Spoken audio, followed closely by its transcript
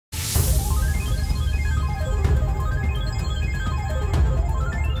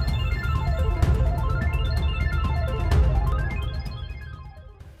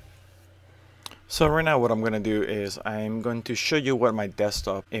So right now what I'm going to do is I'm going to show you what my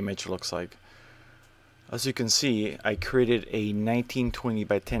desktop image looks like. As you can see, I created a 1920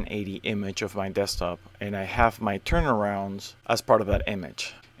 by 1080 image of my desktop, and I have my turnarounds as part of that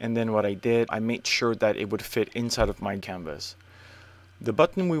image. And then what I did, I made sure that it would fit inside of my canvas. The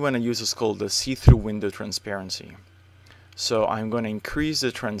button we want to use is called the see-through window transparency. So I'm going to increase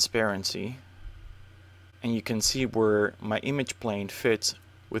the transparency, and you can see where my image plane fits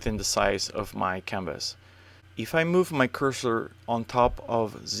within the size of my canvas. If I move my cursor on top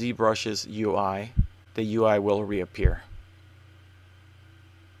of ZBrush's UI, the UI will reappear.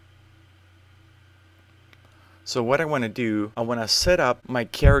 So what I want to do, I want to set up my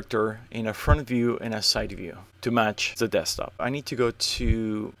character in a front view and a side view to match the desktop. I need to go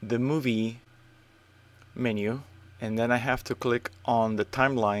to the movie menu, and then I have to click on the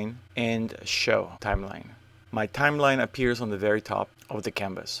timeline and show timeline. My timeline appears on the very top of the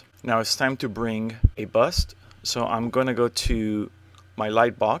canvas. Now it's time to bring a bust. So I'm going to go to my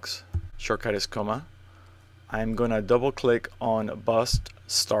light box, shortcut is comma. I'm going to double click on bust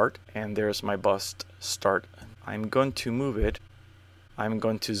start, and there's my bust start. I'm going to move it. I'm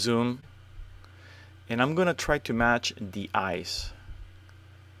going to zoom, and I'm going to try to match the eyes.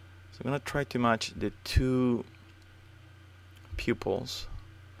 So I'm going to try to match the two pupils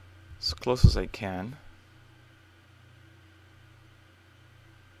as close as I can.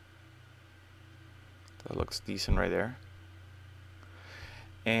 That looks decent right there.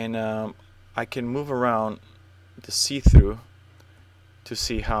 And I can move around the see-through to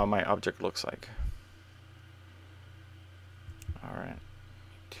see how my object looks like. Alright,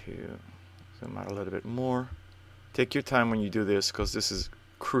 to zoom out a little bit more. Take your time when you do this, because this is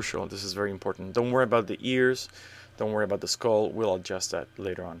crucial. This is very important. Don't worry about the ears. Don't worry about the skull. We'll adjust that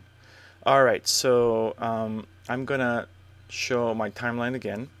later on. Alright, so I'm gonna show my timeline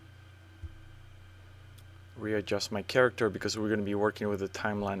again. Readjust my character because we're going to be working with the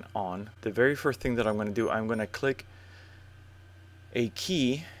timeline on. The very first thing that I'm going to do, I'm going to click a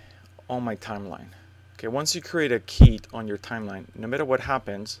key on my timeline. Okay, once you create a key on your timeline, no matter what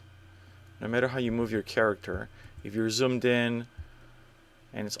happens, no matter how you move your character, if you're zoomed in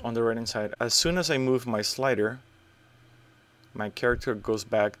and it's on the right hand side, as soon as I move my slider, my character goes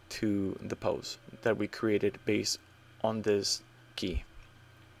back to the pose that we created based on this key.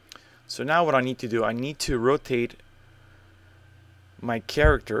 So now what I need to do, I need to rotate my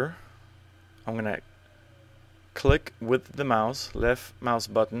character. I'm going to click with the mouse, left mouse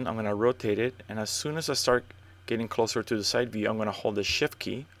button, I'm going to rotate it, and as soon as I start getting closer to the side view, I'm going to hold the shift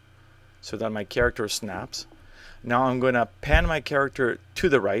key so that my character snaps. Now I'm going to pan my character to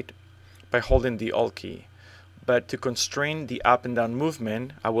the right by holding the alt key. But to constrain the up and down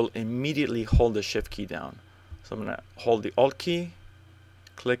movement, I will immediately hold the shift key down. So I'm going to hold the alt key,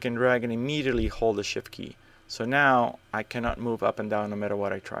 click and drag, and immediately hold the shift key. So now I cannot move up and down no matter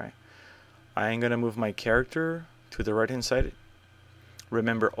what I try. I'm going to move my character to the right hand side.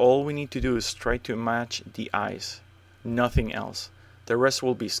 Remember, all we need to do is try to match the eyes, nothing else. The rest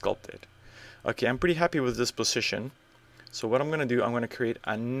will be sculpted. Okay, I'm pretty happy with this position. So what I'm going to do, I'm going to create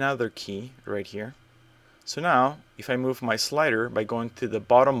another key right here. So now if I move my slider by going to the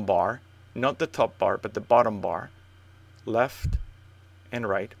bottom bar, not the top bar but the bottom bar, left and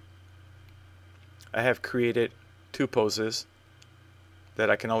right, I have created two poses that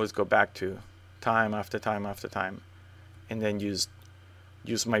I can always go back to time after time after time, and then use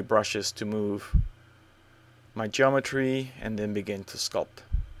my brushes to move my geometry and then begin to sculpt.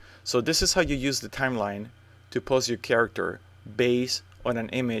 So this is how you use the timeline to pose your character based on an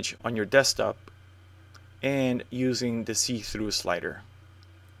image on your desktop and using the see-through slider.